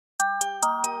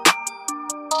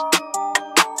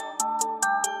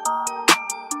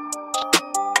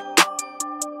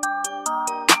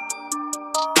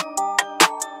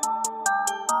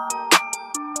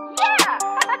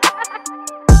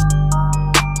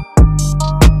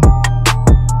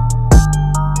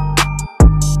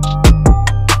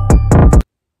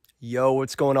Yo,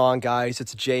 what's going on, guys?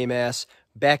 It's J-Mass,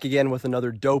 back again with another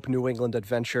dope New England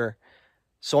adventure.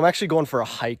 So I'm actually going for a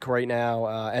hike right now.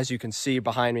 As you can see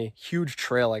behind me, huge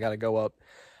trail I gotta go up.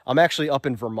 I'm actually up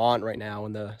in Vermont right now,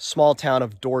 in the small town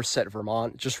of Dorset,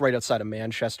 Vermont, just right outside of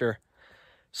Manchester.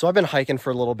 So I've been hiking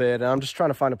for a little bit, and I'm just trying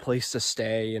to find a place to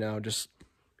stay,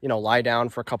 lie down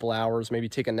for a couple hours, maybe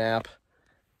take a nap.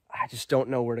 I just don't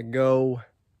know where to go.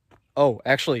 Oh,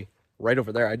 actually, right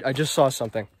over there, I just saw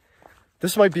something.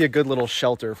 This might be a good little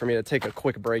shelter for me to take a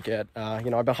quick break at. I've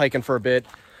been hiking for a bit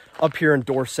up here in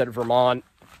Dorset, Vermont.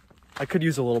 I could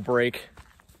use a little break.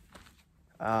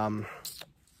 Okay,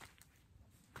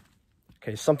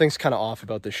 something's kind of off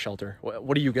about this shelter.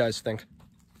 What do you guys think?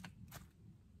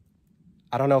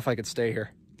 I don't know if I could stay here.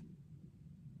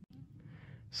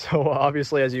 So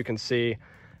obviously, as you can see,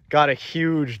 got a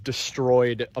huge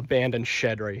destroyed abandoned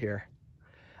shed right here.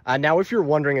 Now, if you're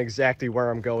wondering exactly where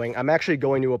I'm going, I'm actually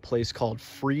going to a place called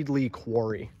Freedley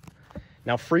Quarry.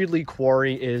 Now, Freedley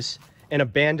Quarry is an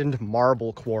abandoned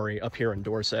marble quarry up here in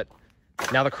Dorset.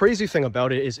 Now, the crazy thing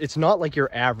about it is it's not like your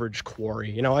average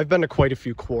quarry. I've been to quite a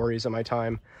few quarries in my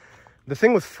time. The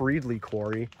thing with Freedley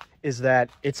Quarry is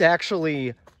that it's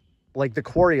actually, like, the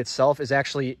quarry itself is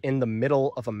actually in the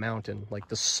middle of a mountain, like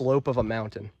the slope of a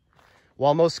mountain.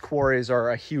 While most quarries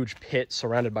are a huge pit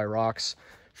surrounded by rocks,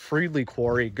 Freedley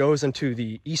Quarry goes into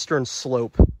the eastern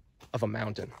slope of a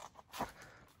mountain.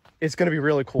 It's going to be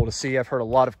really cool to see. I've heard a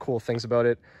lot of cool things about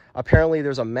it. Apparently,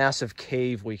 there's a massive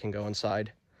cave we can go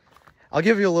inside. I'll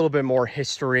give you a little bit more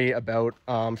history about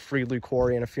Freedley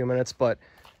Quarry in a few minutes, but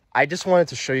I just wanted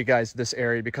to show you guys this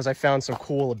area because I found some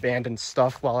cool abandoned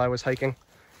stuff while I was hiking.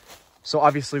 So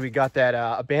obviously, we got that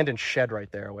abandoned shed right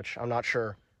there, which I'm not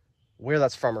sure where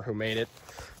that's from or who made it.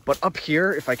 But up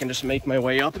here, if I can just make my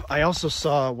way up, I also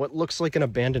saw what looks like an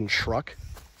abandoned truck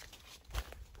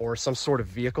or some sort of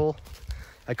vehicle.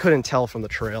 I couldn't tell from the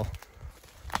trail.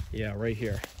 Yeah, right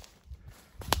here.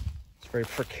 It's very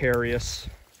precarious.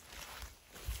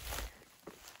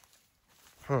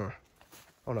 I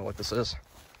don't know what this is.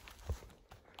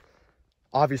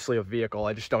 Obviously a vehicle.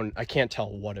 I can't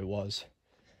tell what it was.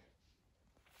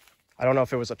 I don't know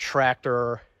if it was a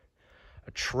tractor,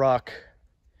 a truck,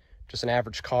 just an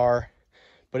average car,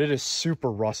 but it is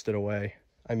super rusted away.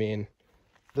 I mean,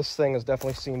 this thing has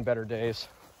definitely seen better days.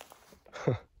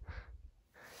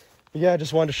 Yeah, I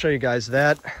just wanted to show you guys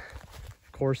that.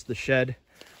 Of course, the shed.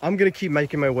 I'm going to keep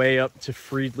making my way up to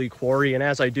Freedley Quarry, and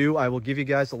as I do, I will give you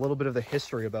guys a little bit of the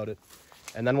history about it,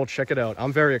 and then we'll check it out.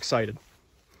 I'm very excited.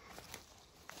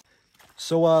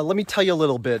 So let me tell you a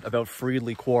little bit about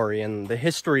Freedley Quarry and the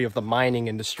history of the mining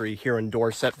industry here in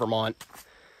Dorset, Vermont.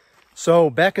 So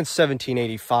back in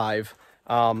 1785,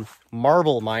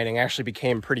 marble mining actually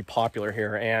became pretty popular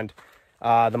here, and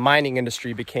the mining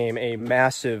industry became a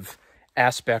massive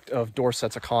aspect of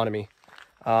Dorset's economy.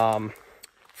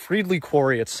 Freedley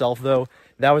Quarry itself, though,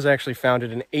 that was actually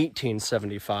founded in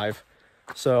 1875.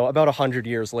 So about 100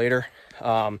 years later,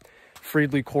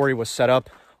 Freedley Quarry was set up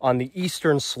on the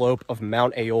eastern slope of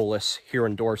Mount Aeolus here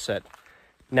in Dorset.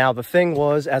 Now, the thing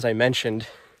was, as I mentioned,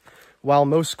 while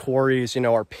most quarries,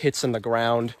 are pits in the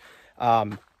ground,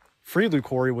 Freedley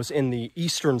Quarry was in the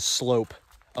eastern slope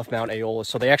of Mount Aeolus.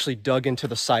 So they actually dug into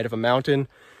the side of a mountain,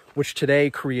 which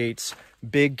today creates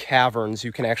big caverns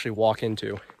you can actually walk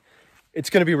into.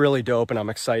 It's going to be really dope, and I'm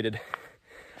excited.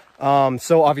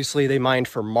 So obviously they mined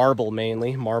for marble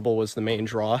mainly. Marble was the main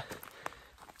draw.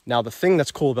 Now, the thing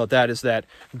that's cool about that is that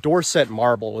Dorset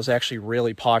marble was actually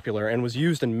really popular and was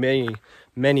used in many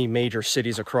major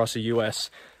cities across the U.S.,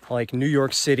 like New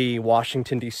York City,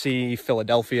 Washington, D.C.,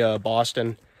 Philadelphia,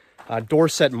 Boston.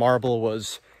 Dorset marble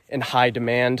was in high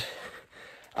demand.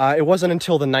 It wasn't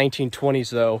until the 1920s,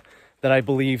 though, that I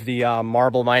believe the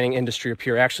marble mining industry up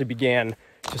here actually began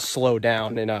to slow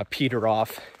down and peter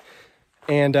off.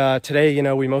 And today,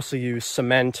 we mostly use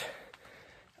cement,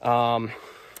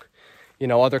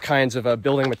 other kinds of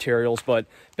building materials. But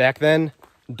back then,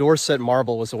 Dorset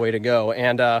marble was the way to go.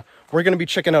 And we're going to be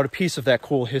checking out a piece of that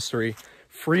cool history.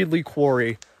 Freedley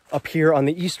Quarry up here on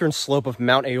the eastern slope of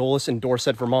Mount Aeolus in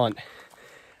Dorset, Vermont,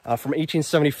 from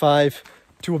 1875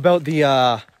 to about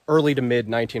the early to mid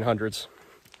 1900s.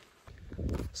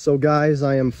 So guys,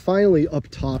 I am finally up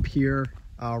top here,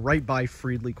 right by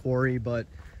Freedley Quarry, but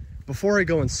before I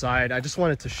go inside, I just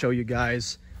wanted to show you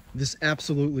guys this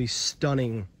absolutely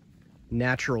stunning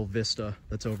natural vista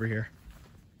that's over here.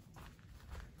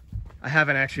 I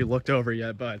haven't actually looked over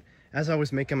yet, but as I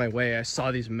was making my way, I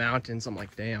saw these mountains. I'm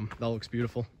like, damn, that looks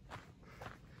beautiful.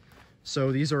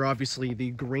 So these are obviously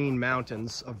the Green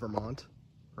Mountains of Vermont,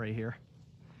 right here.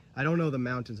 I don't know the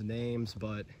mountains' names,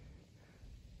 but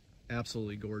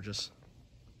absolutely gorgeous.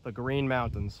 The Green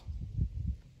Mountains.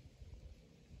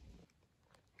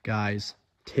 Guys,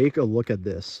 take a look at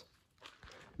this.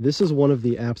 This is one of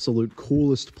the absolute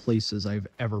coolest places I've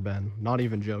ever been. Not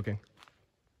even joking.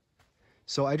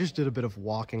 So I just did a bit of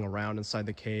walking around inside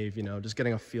the cave, you know, just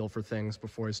getting a feel for things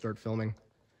before I start filming.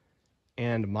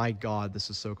 And my God, this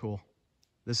is so cool.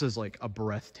 This is like a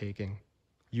breathtaking,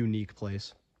 unique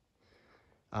place.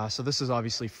 So this is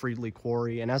obviously Freedley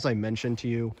Quarry. And as I mentioned to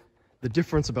you, the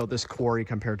difference about this quarry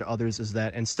compared to others is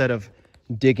that instead of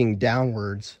digging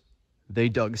downwards, they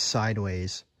dug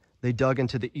sideways. They dug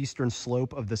into the eastern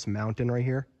slope of this mountain right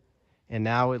here. And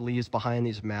now it leaves behind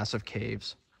these massive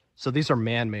caves. So these are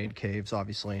man-made caves,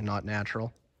 obviously, not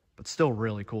natural, but still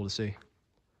really cool to see.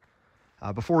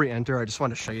 Before we enter, I just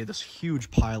want to show you this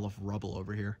huge pile of rubble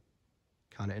over here.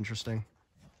 Kind of interesting.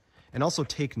 And also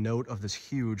take note of this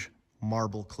huge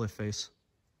marble cliff face.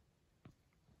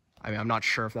 I mean, I'm not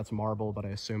sure if that's marble, but I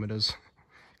assume it is,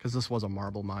 because this was a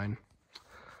marble mine.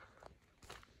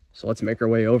 So let's make our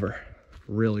way over.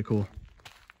 Really cool.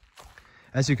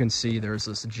 As you can see, there's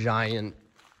this giant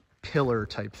pillar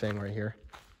type thing right here.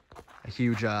 A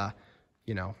huge,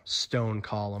 you know, stone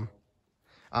column.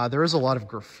 There is a lot of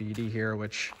graffiti here,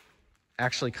 which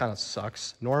actually kind of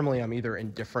sucks. Normally, I'm either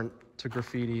indifferent to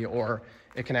graffiti or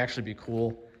it can actually be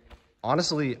cool.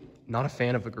 Honestly, not a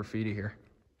fan of the graffiti here.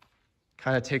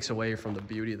 Kind of takes away from the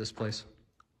beauty of this place.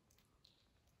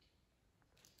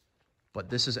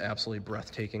 But this is absolutely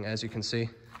breathtaking, as you can see.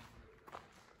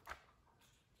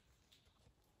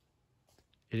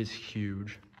 It is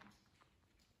huge.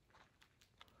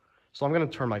 So I'm going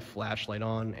to turn my flashlight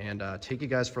on and take you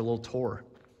guys for a little tour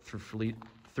through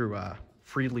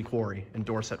Freedley Quarry in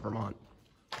Dorset, Vermont.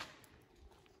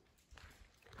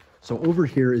 So over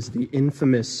here is the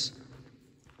infamous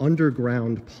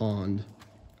underground pond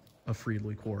of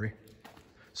Freedley Quarry.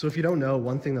 So if you don't know,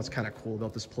 one thing that's kind of cool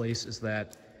about this place is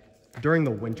that during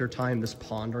the winter time, this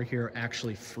pond right here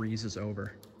actually freezes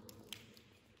over.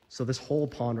 So this whole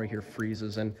pond right here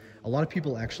freezes, and a lot of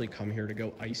people actually come here to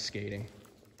go ice skating,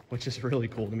 which is really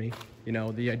cool to me. You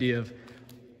know, the idea of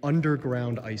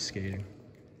underground ice skating.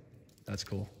 That's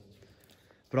cool.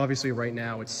 But obviously right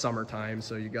now it's summertime,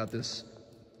 so you got this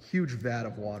huge vat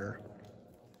of water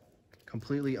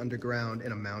completely underground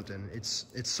in a mountain. It's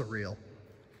surreal.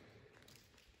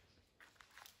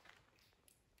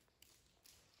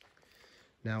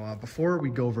 Now, before we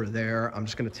go over there, I'm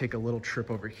just going to take a little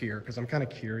trip over here because I'm kind of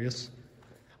curious.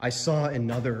 I saw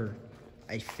another,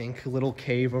 I think, little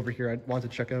cave over here I'd want to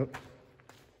check out.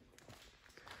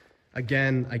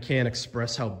 Again, I can't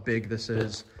express how big this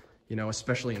is, you know,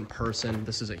 especially in person.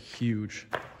 This is a huge,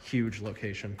 huge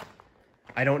location.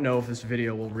 I don't know if this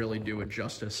video will really do it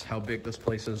justice, how big this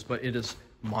place is, but it is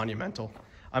monumental.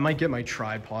 I might get my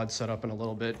tripod set up in a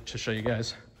little bit to show you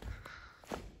guys.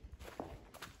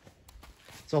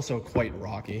 It's also quite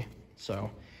rocky, so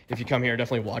if you come here,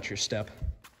 definitely watch your step.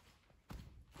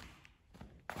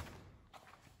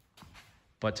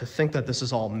 But to think that this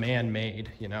is all man-made,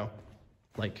 you know,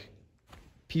 like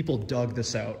people dug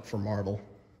this out for marble.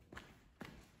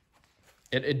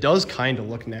 It does kind of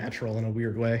look natural in a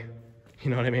weird way. You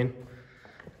know what I mean?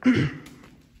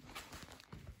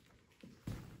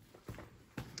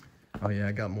 Oh yeah,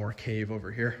 I got more cave over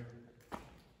here.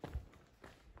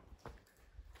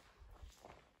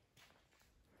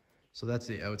 So that's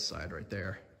the outside right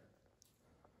there.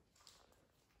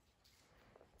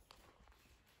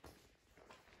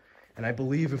 And I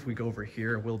believe if we go over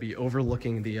here, we'll be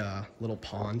overlooking the little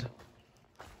pond.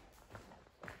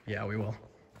 Yeah, we will.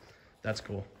 That's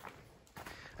cool.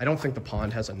 I don't think the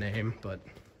pond has a name, but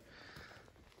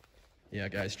yeah,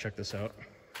 guys, check this out.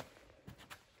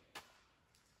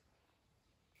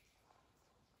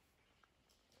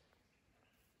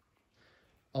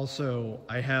 Also,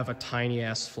 I have a tiny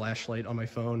ass flashlight on my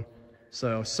phone,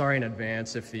 so sorry in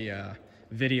advance if the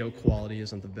video quality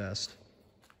isn't the best.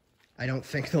 I don't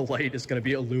think the light is going to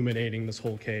be illuminating this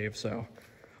whole cave, so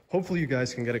hopefully you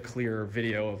guys can get a clearer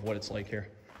video of what it's like here.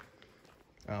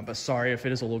 But sorry if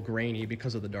it is a little grainy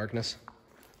because of the darkness.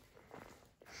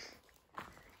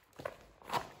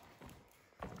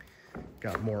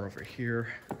 Got more over here.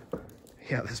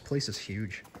 Yeah, this place is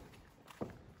huge.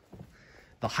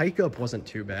 The hike up wasn't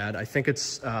too bad. I think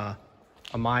it's a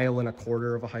mile and a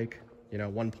quarter of a hike, you know,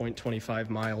 1.25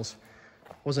 miles.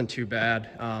 Wasn't too bad.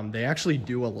 They actually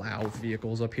do allow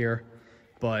vehicles up here,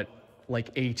 but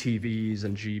like ATVs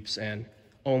and Jeeps, and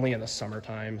only in the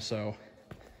summertime. So,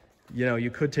 you know, you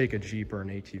could take a Jeep or an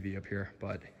ATV up here,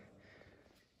 but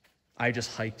I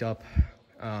just hiked up.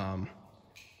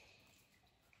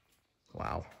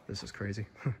 Wow, this is crazy.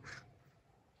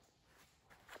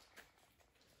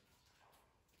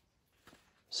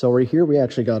 So right here, we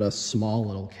actually got a small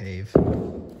little cave,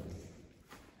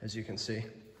 as you can see.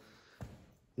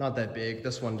 Not that big.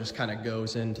 This one just kind of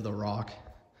goes into the rock.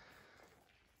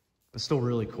 But still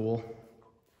really cool.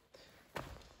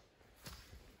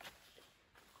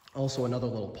 Also another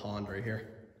little pond right here.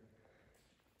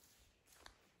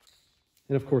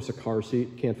 And of course a car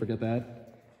seat, can't forget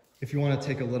that. If you want to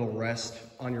take a little rest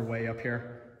on your way up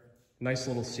here, nice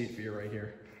little seat for you right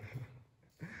here.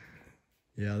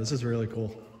 Yeah, this is really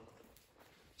cool.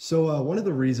 So one of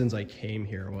the reasons I came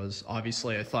here was,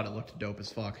 obviously I thought it looked dope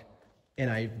as fuck. And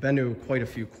I've been to quite a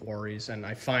few quarries, and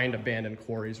I find abandoned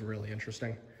quarries really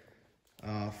interesting.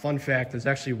 Fun fact, there's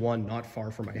actually one not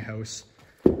far from my house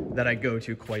that I go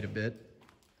to quite a bit.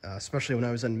 Especially when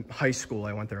I was in high school,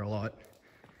 I went there a lot.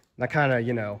 And that kind of,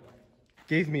 you know,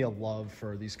 gave me a love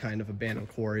for these kind of abandoned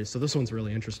quarries. So this one's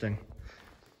really interesting.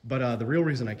 But the real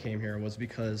reason I came here was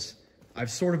because I've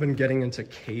sort of been getting into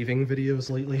caving videos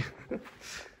lately.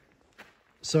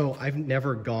 So I've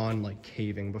never gone like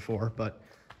caving before, but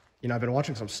you know, I've been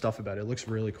watching some stuff about it. It looks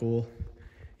really cool.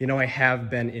 You know, I have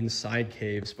been inside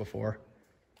caves before,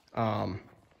 but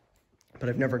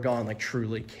I've never gone like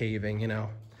truly caving, you know.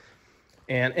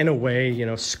 And in a way, you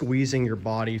know, squeezing your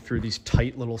body through these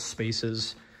tight little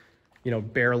spaces, you know,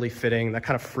 barely fitting, that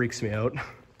kind of freaks me out.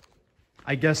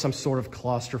 I guess I'm sort of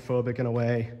claustrophobic in a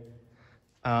way.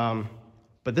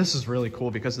 But this is really cool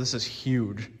because this is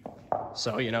huge.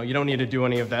 So, you know, you don't need to do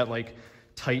any of that like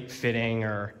tight fitting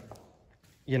or,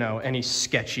 you know, any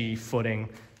sketchy footing.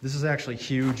 This is actually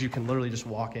huge. You can literally just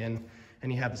walk in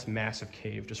and you have this massive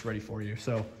cave just ready for you.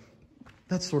 So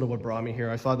that's sort of what brought me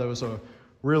here. I thought that was a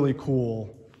really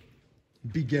cool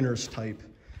beginner's type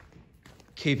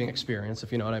caving experience,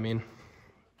 if you know what I mean.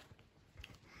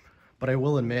 But I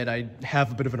will admit, I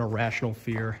have a bit of an irrational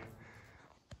fear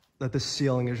that this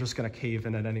ceiling is just going to cave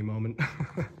in at any moment.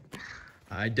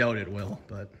 I doubt it will,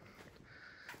 but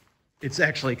it's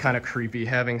actually kind of creepy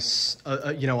having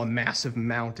you know, a massive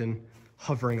mountain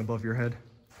hovering above your head.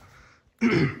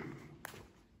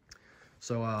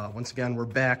 So once again, we're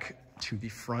back to the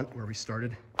front where we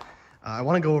started. I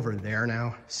want to go over there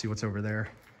now, see what's over there.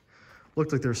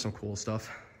 Looked like there's some cool stuff.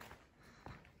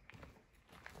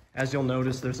 As you'll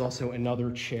notice, there's also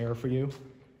another chair for you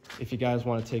if you guys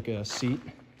want to take a seat.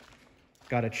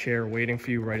 Got a chair waiting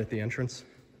for you right at the entrance.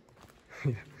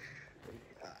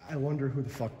 I wonder who the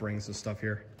fuck brings this stuff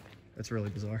here. It's really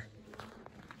bizarre.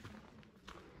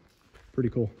 Pretty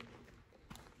cool.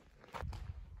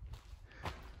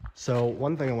 So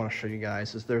one thing I want to show you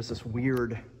guys is there's this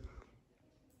weird,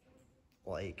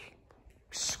 like,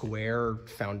 square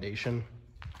foundation.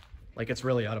 Like, it's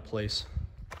really out of place.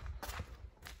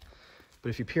 But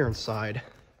if you peer inside,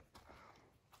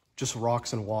 just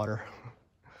rocks and water.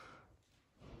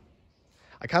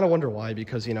 I kind of wonder why,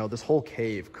 because, you know, this whole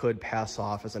cave could pass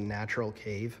off as a natural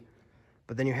cave,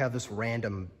 but then you have this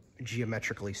random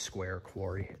geometrically square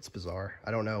quarry. It's bizarre. I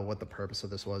don't know what the purpose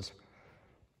of this was,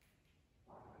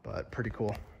 but pretty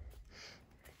cool.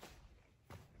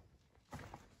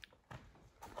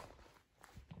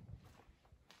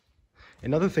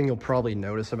 Another thing you'll probably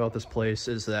notice about this place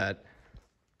is that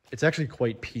it's actually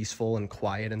quite peaceful and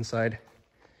quiet inside.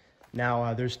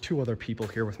 Now, there's two other people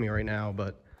here with me right now,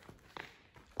 but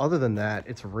other than that,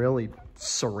 it's really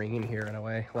serene here in a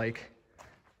way. Like,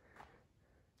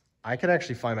 I could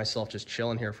actually find myself just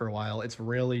chilling here for a while. It's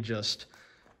really just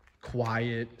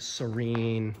quiet,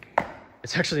 serene.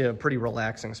 It's actually a pretty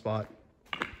relaxing spot.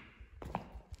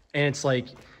 And it's like,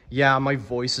 yeah, my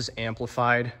voice is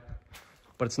amplified,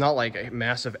 but it's not like a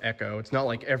massive echo. It's not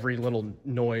like every little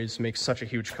noise makes such a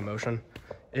huge commotion.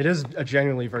 It is a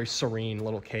genuinely very serene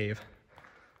little cave.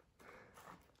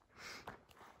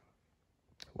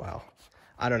 Wow.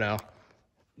 I don't know.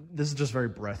 This is just very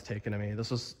breathtaking to me.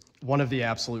 This is one of the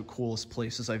absolute coolest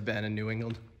places I've been in New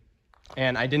England.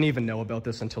 And I didn't even know about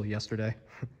this until yesterday.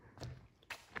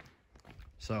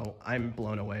 So I'm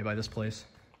blown away by this place.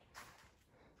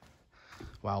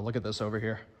 Wow, look at this over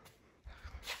here.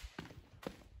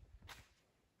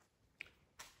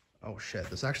 Oh shit,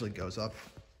 this actually goes up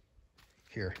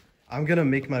here. I'm gonna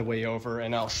make my way over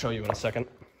and I'll show you in a second.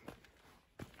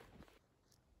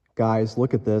 Guys,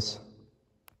 look at this.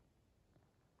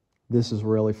 This is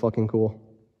really fucking cool.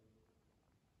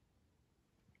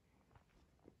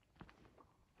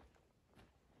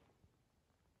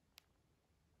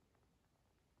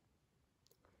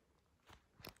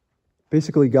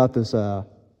 Basically got this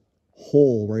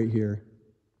hole right here.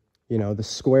 You know, the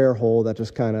square hole that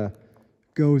just kind of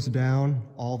goes down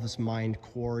all this mined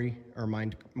quarry or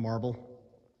mined marble.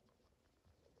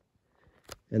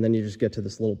 And then you just get to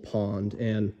this little pond,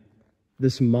 and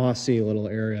this mossy little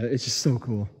area. It's just so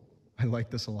cool. I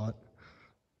like this a lot.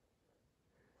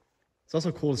 It's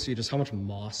also cool to see just how much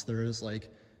moss there is. Like,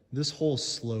 this whole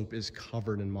slope is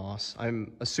covered in moss.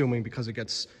 I'm assuming because it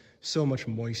gets so much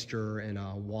moisture and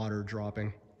water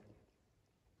dropping.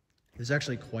 There's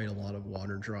actually quite a lot of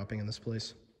water dropping in this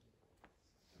place.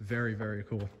 Very, very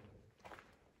cool.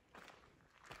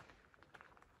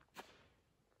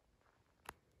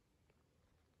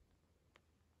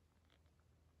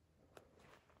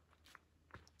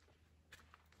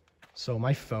 So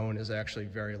my phone is actually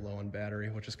very low on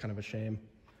battery, which is kind of a shame.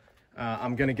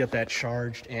 I'm gonna get that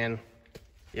charged, and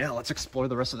yeah, let's explore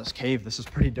the rest of this cave. This is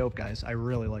pretty dope, guys. I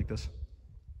really like this.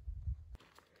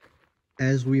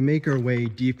 As we make our way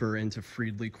deeper into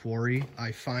Freedley Quarry,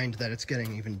 I find that it's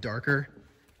getting even darker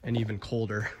and even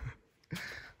colder.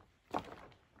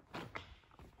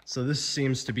 So this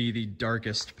seems to be the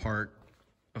darkest part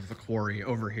of the quarry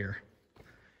over here.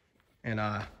 And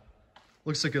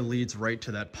looks like it leads right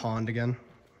to that pond again.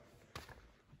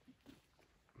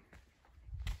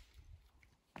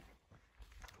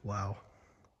 Wow.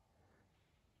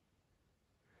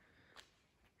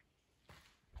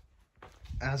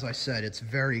 As I said, it's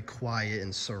very quiet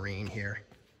and serene here.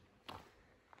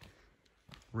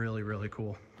 Really, really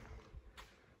cool.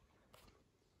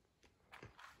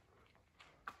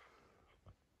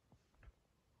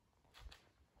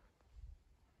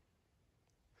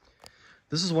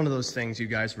 This is one of those things you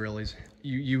guys really,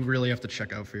 you really have to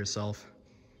check out for yourself.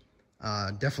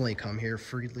 Definitely come here,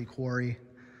 Freedley Quarry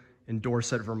in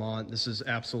Dorset, Vermont. This is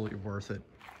absolutely worth it.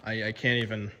 I can't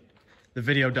even, the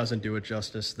video doesn't do it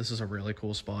justice. This is a really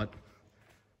cool spot.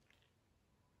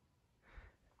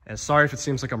 And sorry if it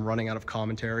seems like I'm running out of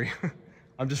commentary.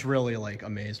 I'm just really like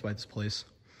amazed by this place.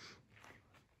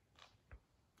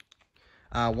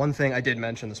 One thing, I did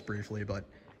mention this briefly, but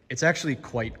it's actually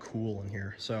quite cool in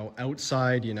here. So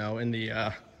outside, in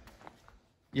the,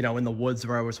 in the woods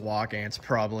where I was walking, it's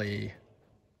probably,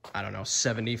 I don't know,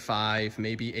 75,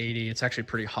 maybe 80. It's actually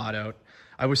pretty hot out.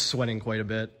 I was sweating quite a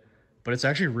bit, but it's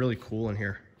actually really cool in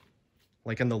here,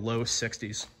 like in the low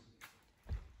 60s.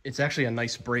 It's actually a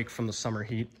nice break from the summer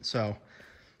heat. So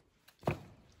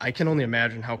I can only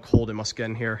imagine how cold it must get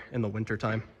in here in the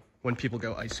wintertime when people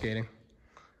go ice skating.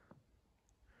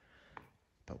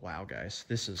 But wow, guys,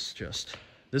 this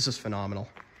is phenomenal.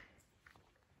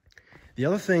 The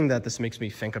other thing that this makes me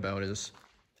think about is,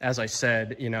 as I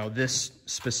said, this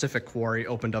specific quarry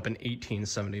opened up in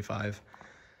 1875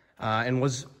 and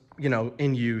was,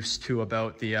 in use to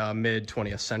about the mid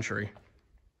 20th century.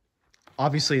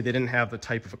 Obviously, they didn't have the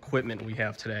type of equipment we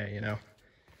have today,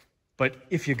 But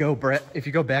if you go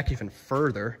back even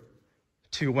further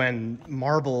to when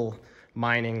marble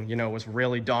mining, was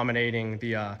really dominating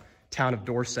the town of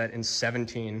Dorset in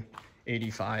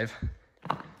 1785,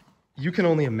 you can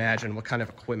only imagine what kind of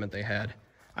equipment they had.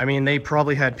 I mean, they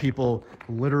probably had people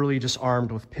literally just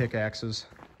armed with pickaxes.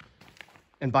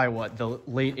 And by the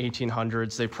late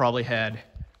 1800s, they probably had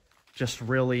just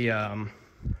really,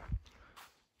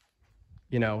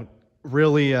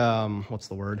 what's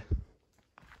the word?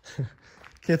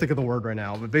 Can't think of the word right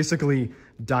now, but basically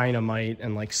dynamite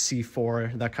and like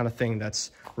C4, that kind of thing that's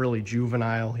really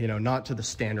juvenile, not to the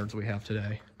standards we have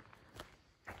today.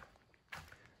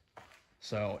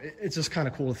 So it's just kind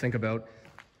of cool to think about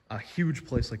a huge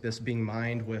place like this being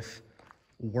mined with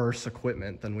worse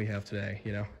equipment than we have today,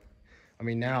 I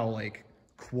mean, now like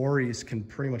quarries can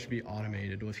pretty much be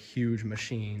automated with huge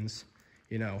machines,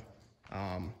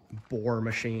 bore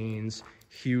machines,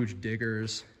 huge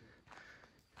diggers.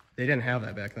 They didn't have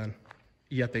that back then,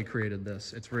 yet they created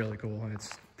this. It's really cool and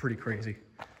it's pretty crazy,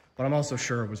 but I'm also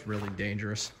sure it was really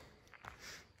dangerous.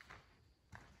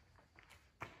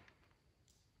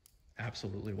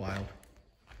 Absolutely wild.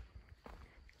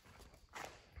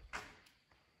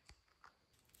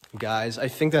 Guys, I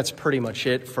think that's pretty much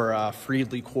it for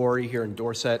Freedley Quarry here in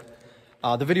Dorset.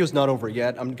 The video's not over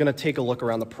yet. I'm gonna take a look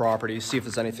around the property, see if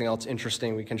there's anything else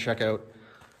interesting we can check out.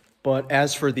 But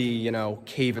as for the,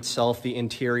 cave itself, the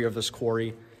interior of this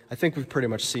quarry, I think we've pretty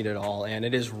much seen it all, and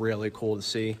it is really cool to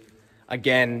see.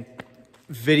 Again,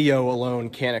 video alone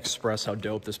can't express how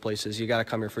dope this place is. You gotta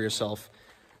come here for yourself.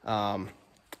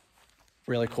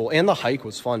 Really cool. And the hike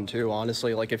was fun too,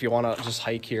 honestly. Like if you wanna just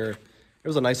hike here, it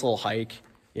was a nice little hike,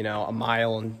 a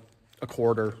mile and a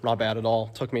quarter, not bad at all.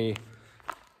 Took me,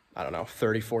 I don't know,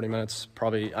 30, 40 minutes.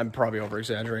 I'm probably over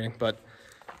exaggerating, but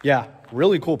yeah,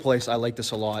 really cool place. I like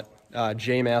this a lot.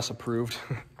 JMass approved.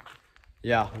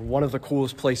 Yeah, one of the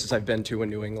coolest places I've been to in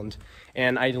New England.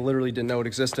 And I literally didn't know it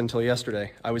existed until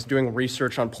yesterday. I was doing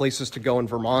research on places to go in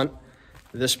Vermont.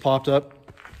 This popped up,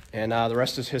 and the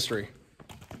rest is history.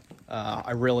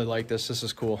 I really like this. This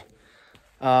is cool.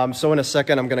 So in a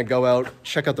second, I'm going to go out,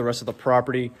 check out the rest of the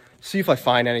property, see if I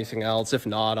find anything else. If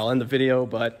not, I'll end the video,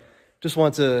 but just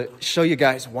want to show you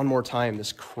guys one more time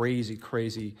this crazy,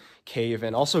 crazy cave,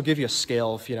 and also give you a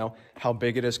scale of, you know, how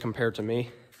big it is compared to me.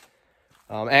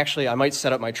 Actually, I might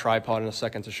set up my tripod in a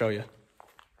second to show you.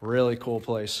 Really cool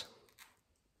place.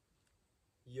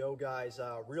 Yo guys,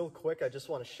 real quick, I just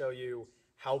want to show you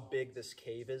how big this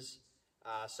cave is.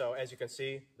 So as you can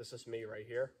see, this is me right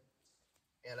here.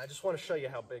 And I just want to show you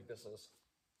how big this is.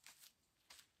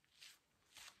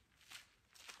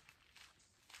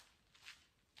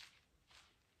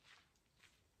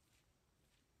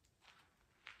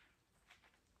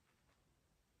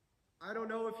 I don't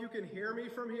know if you can hear me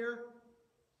from here,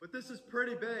 but this is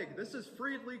pretty big. This is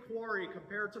Freedley Quarry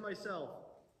compared to myself.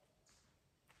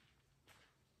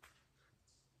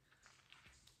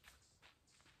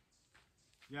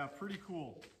 Yeah, pretty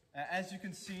cool. As you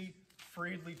can see,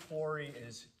 Freedley Quarry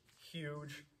is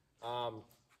huge.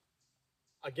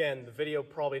 Again, the video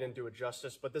probably didn't do it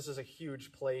justice, but this is a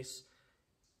huge place.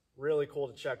 Really cool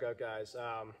to check out, guys.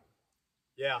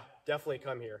 Yeah, definitely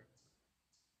come here.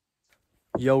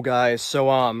 Yo, guys.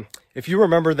 So, if you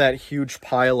remember that huge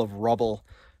pile of rubble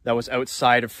that was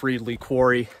outside of Freedley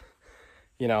Quarry,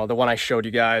 you know, the one I showed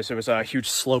you guys, it was a huge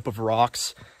slope of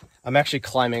rocks. I'm actually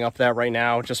climbing up that right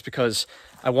now just because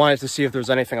I wanted to see if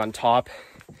there's anything on top,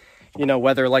 you know,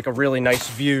 whether like a really nice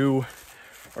view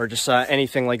or just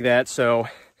anything like that. So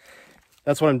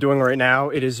that's what I'm doing right now.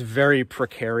 It is very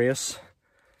precarious.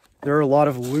 There are a lot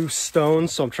of loose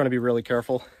stones, so I'm trying to be really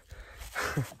careful.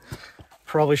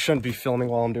 Probably shouldn't be filming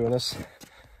while I'm doing this.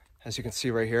 As you can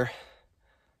see right here.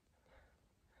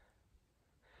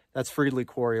 That's Freedley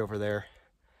Quarry over there.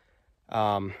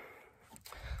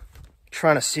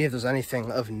 Trying to see if there's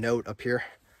anything of note up here.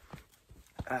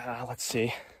 Let's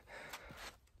see.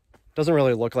 Doesn't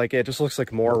really look like it. It just looks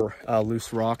like more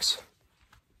loose rocks.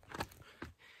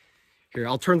 Here,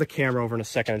 I'll turn the camera over in a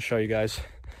second and show you guys.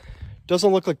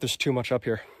 Doesn't look like there's too much up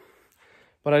here.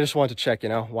 But I just wanted to check, you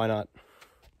know, why not?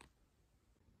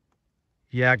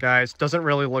 Yeah, guys, doesn't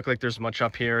really look like there's much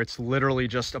up here. It's literally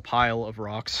just a pile of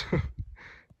rocks.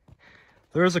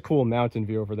 There is a cool mountain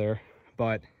view over there,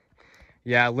 but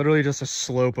yeah, literally just a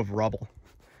slope of rubble.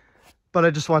 But I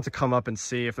just wanted to come up and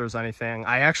see if there's anything.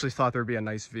 I actually thought there'd be a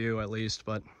nice view at least,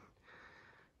 but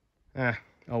oh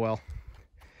well.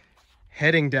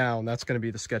 Heading down, that's going to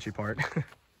be the sketchy part.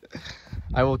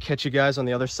 I will catch you guys on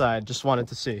the other side. Just wanted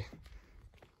to see.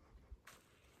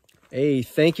 Hey,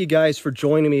 thank you guys for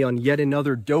joining me on yet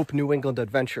another dope New England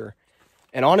adventure.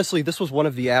 And honestly, this was one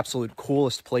of the absolute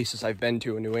coolest places I've been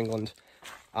to in New England.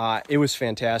 It was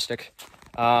fantastic.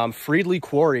 Freedley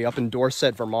Quarry up in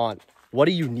Dorset, Vermont. What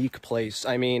a unique place.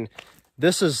 I mean,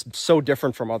 this is so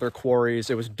different from other quarries.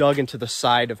 It was dug into the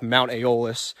side of Mount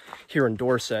Aeolus here in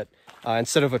Dorset,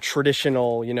 instead of a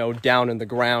traditional, you know, down in the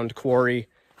ground quarry.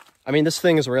 I mean, this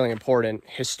thing is really important.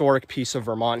 Historic piece of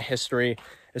Vermont history,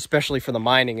 especially for the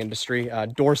mining industry.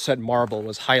 Dorset marble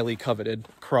was highly coveted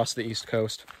across the East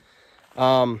Coast.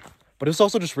 But it was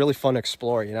also just really fun to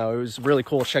explore, you know. It was really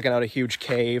cool checking out a huge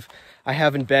cave. I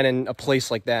haven't been in a place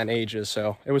like that in ages,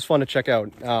 so it was fun to check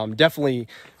out. Definitely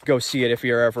go see it if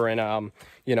you're ever in,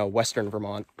 you know, Western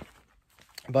Vermont.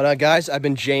 But guys, I've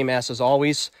been J-Mass as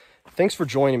always. Thanks for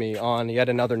joining me on yet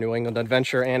another New England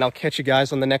adventure, and I'll catch you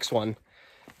guys on the next one.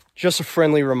 Just a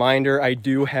friendly reminder, I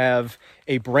do have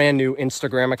a brand new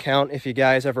Instagram account. If you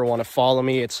guys ever want to follow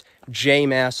me, it's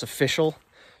J-Mass Official.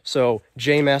 So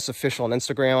J-Mass Official on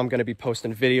Instagram. I'm going to be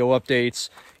posting video updates,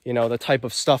 you know, the type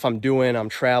of stuff I'm doing. I'm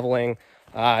traveling.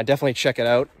 Definitely check it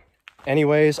out.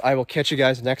 Anyways, I will catch you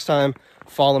guys next time.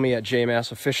 Follow me at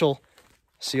J-Mass Official.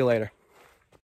 See you later.